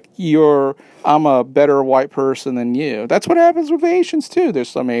who's like, I'm a better white person than you. That's what happens with Asians, too. There's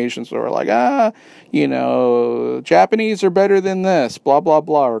some Asians who are like, you know, Japanese are better than this, blah, blah,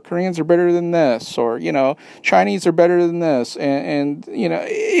 blah, or Koreans are better than this, or, you know, Chinese are better than this, and you know,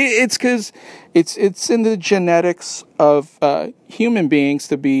 it's because it's in the genetics of human beings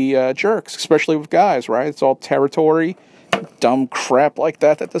to be jerks, especially with guys, right? It's all territory. dumb crap like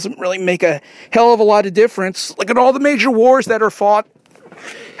that doesn't really make a hell of a lot of difference. Look at all the major wars that are fought.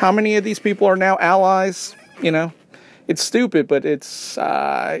 How many of these people are now allies? It's stupid, but it's,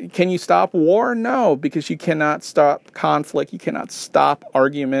 can you stop war? No, because you cannot stop conflict. You cannot stop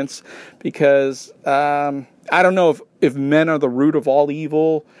arguments because, I don't know if men are the root of all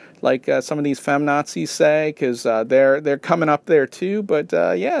evil, like some of these feminazis say, because they're coming up there too. But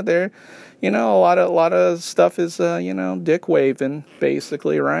they're, a lot of stuff is dick waving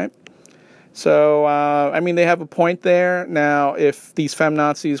basically, right? So they have a point there. Now, if these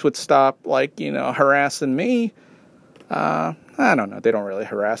feminazis would stop, harassing me, I don't know. They don't really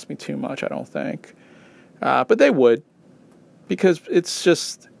harass me too much, I don't think, but they would, because it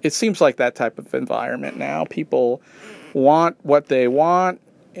seems like that type of environment now. People want what they want,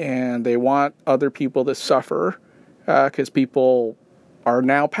 and they want other people to suffer, because people are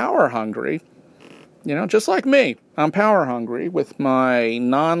now power hungry. Just like me. I'm power hungry with my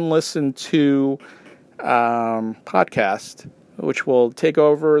non-listened to podcast, which will take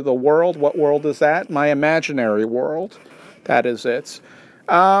over the world. What world is that? My imaginary world. That is it.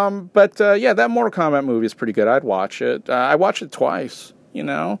 That Mortal Kombat movie is pretty good. I'd watch it. I watched it twice.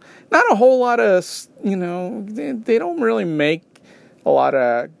 Not a whole lot of, they don't really make a lot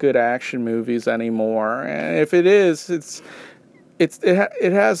of good action movies anymore. And if it is,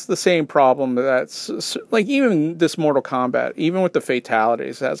 it has the same problem that's like even this Mortal Kombat, even with the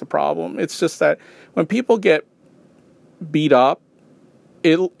fatalities, has a problem. It's just that when people get beat up,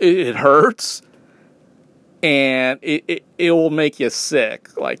 it hurts, and it will make you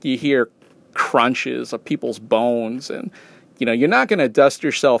sick. Like you hear crunches of people's bones, and you're not going to dust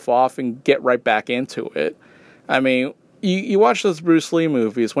yourself off and get right back into it. I mean, you watch those Bruce Lee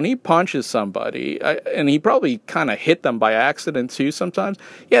movies, when he punches somebody, and he probably kind of hit them by accident too sometimes,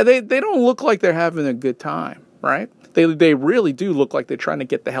 they don't look like they're having a good time, right? They really do look like they're trying to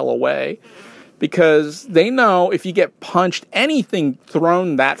get the hell away, because they know if you get punched, anything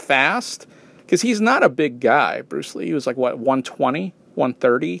thrown that fast, because he's not a big guy, Bruce Lee. He was like, 120,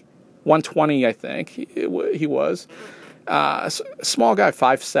 130, 120, I think he was. Small guy,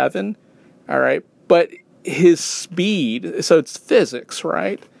 5'7", all right? But his speed, so it's physics,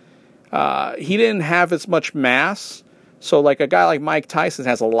 right? He didn't have as much mass. So like a guy like Mike Tyson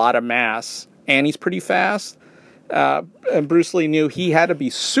has a lot of mass, and he's pretty fast. And Bruce Lee knew he had to be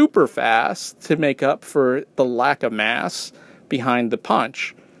super fast to make up for the lack of mass behind the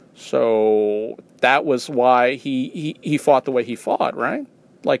punch. So that was why he fought the way he fought, right?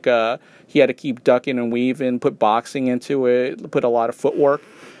 Like he had to keep ducking and weaving, put boxing into it, put a lot of footwork.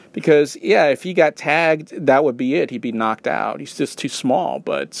 Because, if he got tagged, that would be it. He'd be knocked out. He's just too small.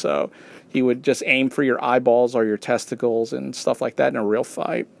 But so he would just aim for your eyeballs or your testicles and stuff like that in a real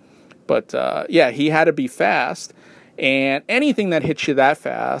fight. But, he had to be fast. And anything that hits you that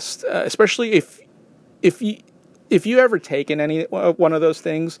fast, especially if you ever taken any one of those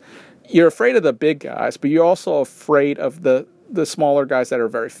things, you're afraid of the big guys, but you're also afraid of the smaller guys that are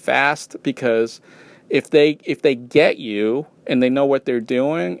very fast, because if they get you and they know what they're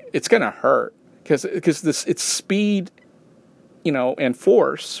doing, it's going to hurt, because it's speed, and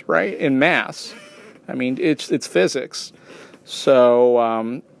force, right? And mass. I mean, it's physics. So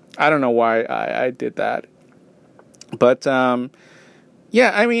I don't know why I did that, but in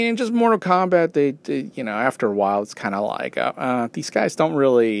just Mortal Kombat, they after a while, it's kind of like these guys don't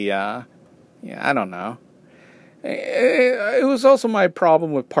really, I don't know. It was also my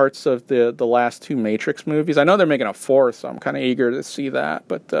problem with parts of the last two Matrix movies. I know they're making a fourth, so I'm kind of eager to see that.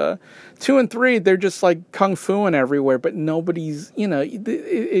 But 2 and 3, they're just like kung fuing everywhere, but nobody's,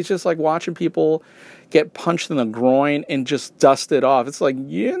 it's just like watching people get punched in the groin and just dust it off. It's like,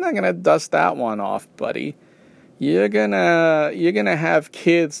 you're not gonna dust that one off, buddy. You're gonna have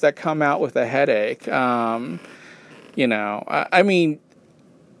kids that come out with a headache.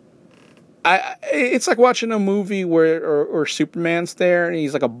 It's like watching a movie where or Superman's there and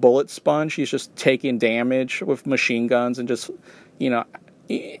he's like a bullet sponge. He's just taking damage with machine guns and just, I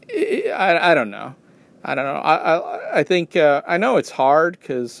don't know. I think I know it's hard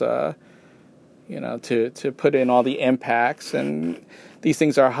because to put in all the impacts, and these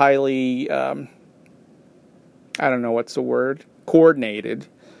things are highly I don't know what's the word, coordinated.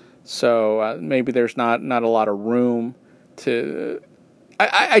 So maybe there's not a lot of room to.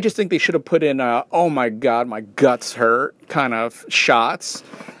 I just think they should have put in oh my God, my guts hurt kind of shots,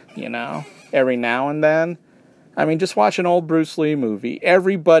 every now and then. I mean, just watch an old Bruce Lee movie.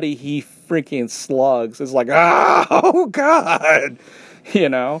 Everybody he freaking slugs is like, oh God,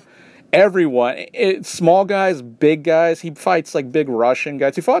 everyone. Small guys, big guys. He fights like big Russian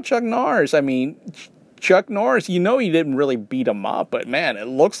guys. He fought Chuck Norris. I mean, Chuck Norris, you know, he didn't really beat him up, but man, it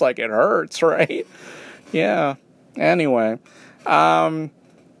looks like it hurts, right? Yeah. Anyway, so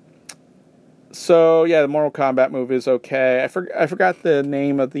yeah, the Mortal Kombat movie is okay. I forgot the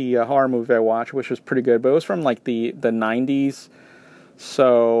name of the horror movie I watched, which was pretty good, but it was from like the 90s.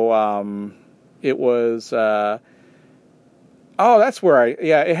 So it was that's where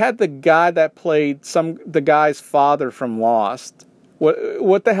it had the guy that played the guy's father from Lost.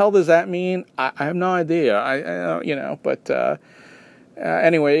 What the hell does that mean? I have no idea. But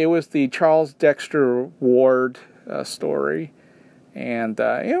anyway, it was the Charles Dexter Ward story, and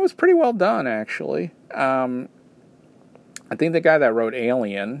it was pretty well done, actually. I think the guy that wrote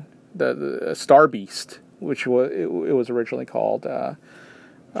Alien, the Star Beast, which it was originally called,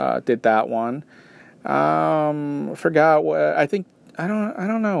 did that one. Forgot what I think. I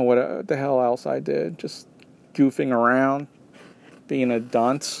don't know what the hell else I did. Just goofing around, being a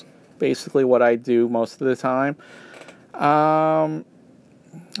dunce. Basically, what I do most of the time.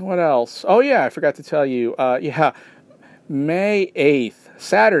 What else? Oh yeah, I forgot to tell you. May 8th,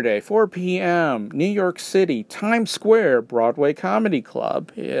 Saturday, 4 p.m., New York City, Times Square, Broadway Comedy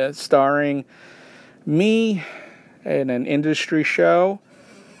Club, starring me in an industry show.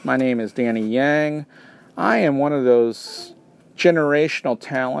 My name is Danny Yang. I am one of those generational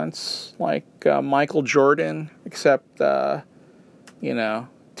talents, like Michael Jordan, except,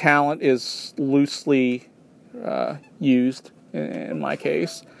 talent is loosely used in my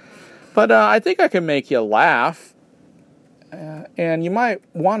case. But I think I can make you laugh. And you might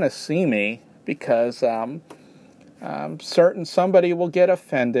want to see me because somebody will get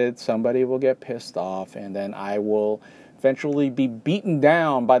offended, somebody will get pissed off, and then I will eventually be beaten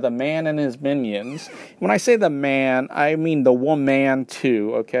down by the man and his minions. When I say the man, I mean the woman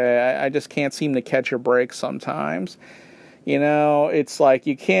too, okay? I just can't seem to catch a break sometimes. You know, it's like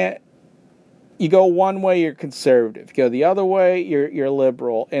you go one way, you're conservative. You go the other way, you're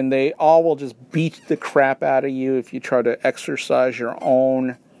liberal. And they all will just beat the crap out of you if you try to exercise your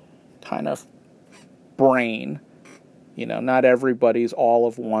own kind of brain. You know, not everybody's all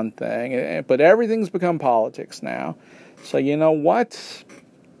of one thing. But everything's become politics now. So you know what?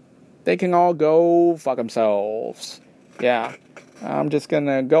 They can all go fuck themselves. Yeah. I'm just going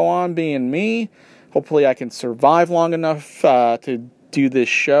to go on being me. Hopefully I can survive long enough to do this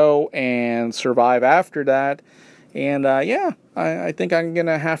show and survive after that. And I think I'm going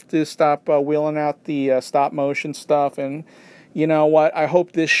to have to stop wheeling out the stop motion stuff. And you know what? I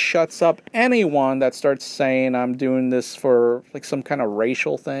hope this shuts up anyone that starts saying I'm doing this for like some kind of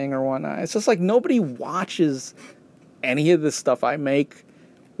racial thing or whatnot. It's just like nobody watches any of the stuff I make.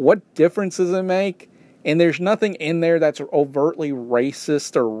 What difference does it make? And there's nothing in there that's overtly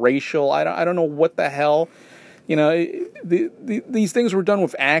racist or racial. I don't know what the hell. You know, these things were done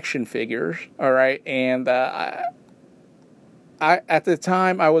with action figures, all right? And I at the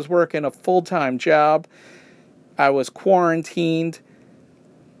time, I was working a full-time job. I was quarantined.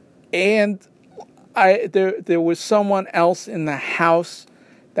 And there was someone else in the house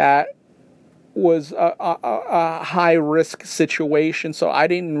that was a high-risk situation, so I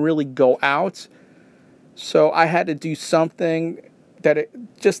didn't really go out. So I had to do something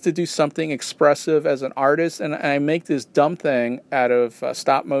just to do something expressive as an artist, and I make this dumb thing out of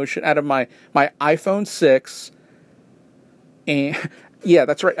stop motion, out of my iPhone 6, and yeah,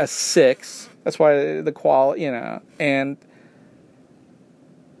 that's right, a 6. That's why the quality, and I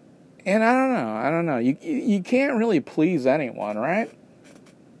don't know. You can't really please anyone, right?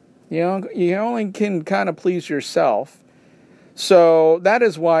 You only can kind of please yourself. So that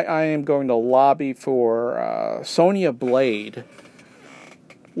is why I am going to lobby for Sonya Blade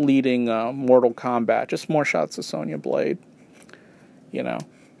leading Mortal Kombat. Just more shots of Sonya Blade. Yeah,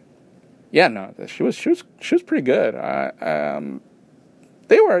 no, she was pretty good.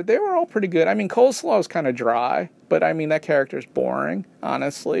 They were all pretty good. I mean, Coleslaw is kind of dry, but I mean that character's boring,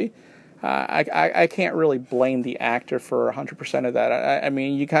 honestly. I can't really blame the actor for 100% of that. I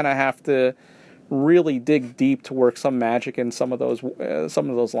mean, you kind of have to really dig deep to work some magic in some of those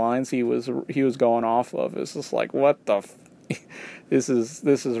lines he was going off of. It's just like, what the this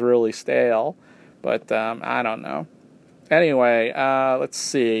is really stale. But I don't know. Anyway, let's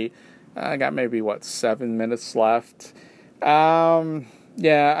see. I got maybe 7 minutes left.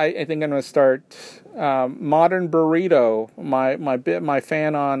 Yeah, I think I'm gonna start Modern Burrito, my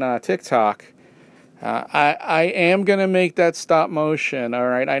fan on TikTok. I am gonna make that stop motion. All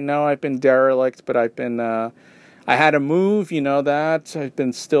right, I know I've been derelict, but I've been I had to move. You know that I've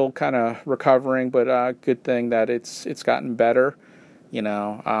been still kind of recovering, but good thing that it's gotten better.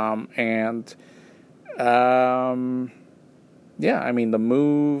 Yeah, I mean the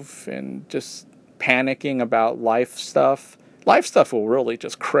move and just panicking about life stuff will really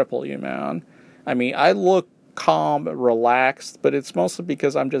just cripple you, man. I mean, I look calm, relaxed, but it's mostly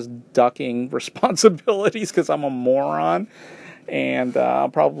because I'm just ducking responsibilities because I'm a moron, and I'll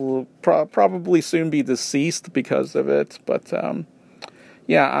probably soon be deceased because of it. But I'm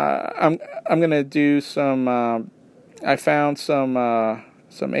gonna do some. I found some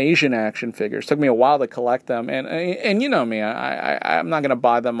Asian action figures. Took me a while to collect them, and you know me, I'm not gonna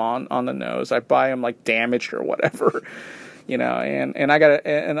buy them on the nose. I buy them like damaged or whatever, you know. And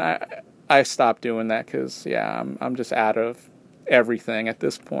I stopped doing that because I'm just out of everything at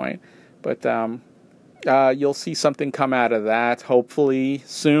this point. But you'll see something come out of that hopefully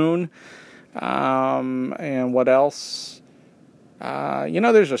soon. And what else?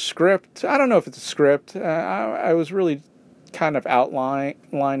 There's a script. I don't know if it's a script. I was really kind of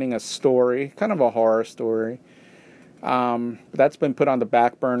outlining a story, kind of a horror story. That's been put on the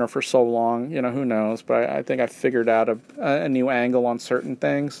back burner for so long. Who knows? But I think I figured out a new angle on certain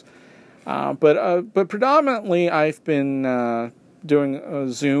things. But predominantly I've been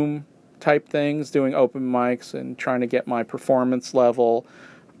doing Zoom type things, doing open mics and trying to get my performance level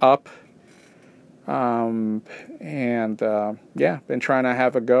up. Been trying to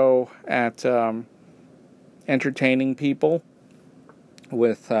have a go at entertaining people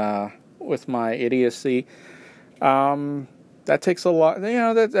with my idiocy. That takes a lot.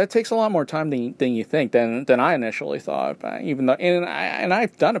 That takes a lot more time than you think than I initially thought. Even though, and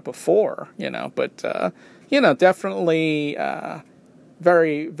I've done it before, But definitely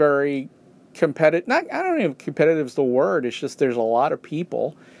very, very competitive. I don't know if competitive is the word. It's just there's a lot of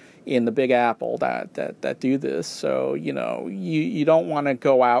people in the Big Apple that do this. So you don't want to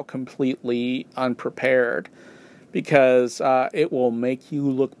go out completely unprepared because it will make you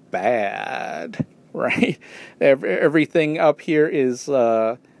look bad. Right, everything up here is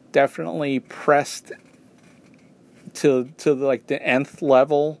definitely pressed to the nth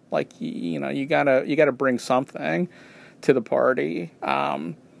level. Like you gotta bring something to the party,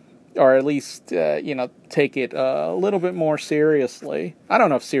 or at least take it a little bit more seriously. I don't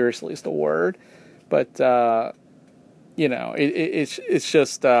know if seriously is the word, but it's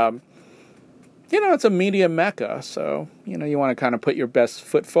just. It's a media mecca, so, you want to kind of put your best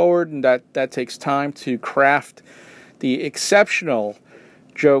foot forward, and that takes time to craft the exceptional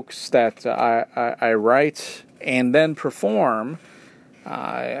jokes that I write and then perform.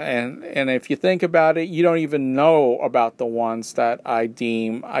 And if you think about it, you don't even know about the ones that I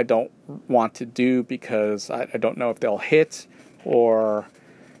deem I don't want to do because I don't know if they'll hit or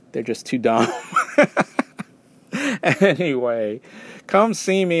they're just too dumb. Anyway, come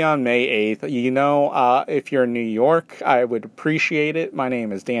see me on May 8th. If you're in New York, I would appreciate it. My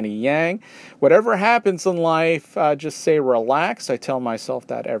name is Danny Yang. Whatever happens in life, just say relax. I tell myself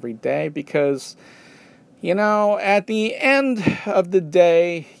that every day because, at the end of the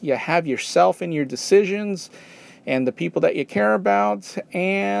day, you have yourself and your decisions and the people that you care about,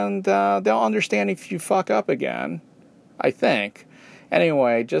 and they'll understand if you fuck up again, I think.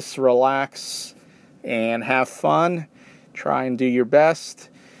 Anyway, just relax and have fun. Try and do your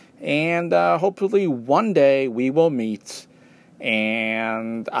best. And hopefully one day we will meet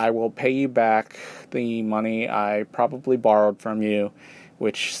and I will pay you back the money I probably borrowed from you,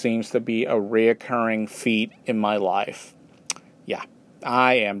 which seems to be a reoccurring feat in my life. Yeah,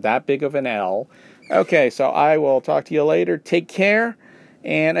 I am that big of an L. Okay, so I will talk to you later. Take care.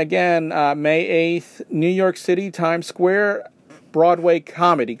 And again, May 8th, New York City, Times Square, Broadway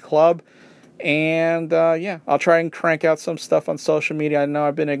Comedy Club. And, I'll try and crank out some stuff on social media. I know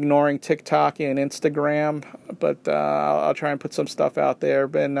I've been ignoring TikTok and Instagram, but I'll try and put some stuff out there.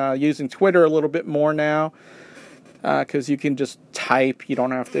 Been using Twitter a little bit more now because you can just type. You don't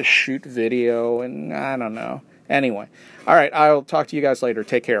have to shoot video, and I don't know. Anyway, all right, I'll talk to you guys later.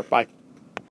 Take care. Bye.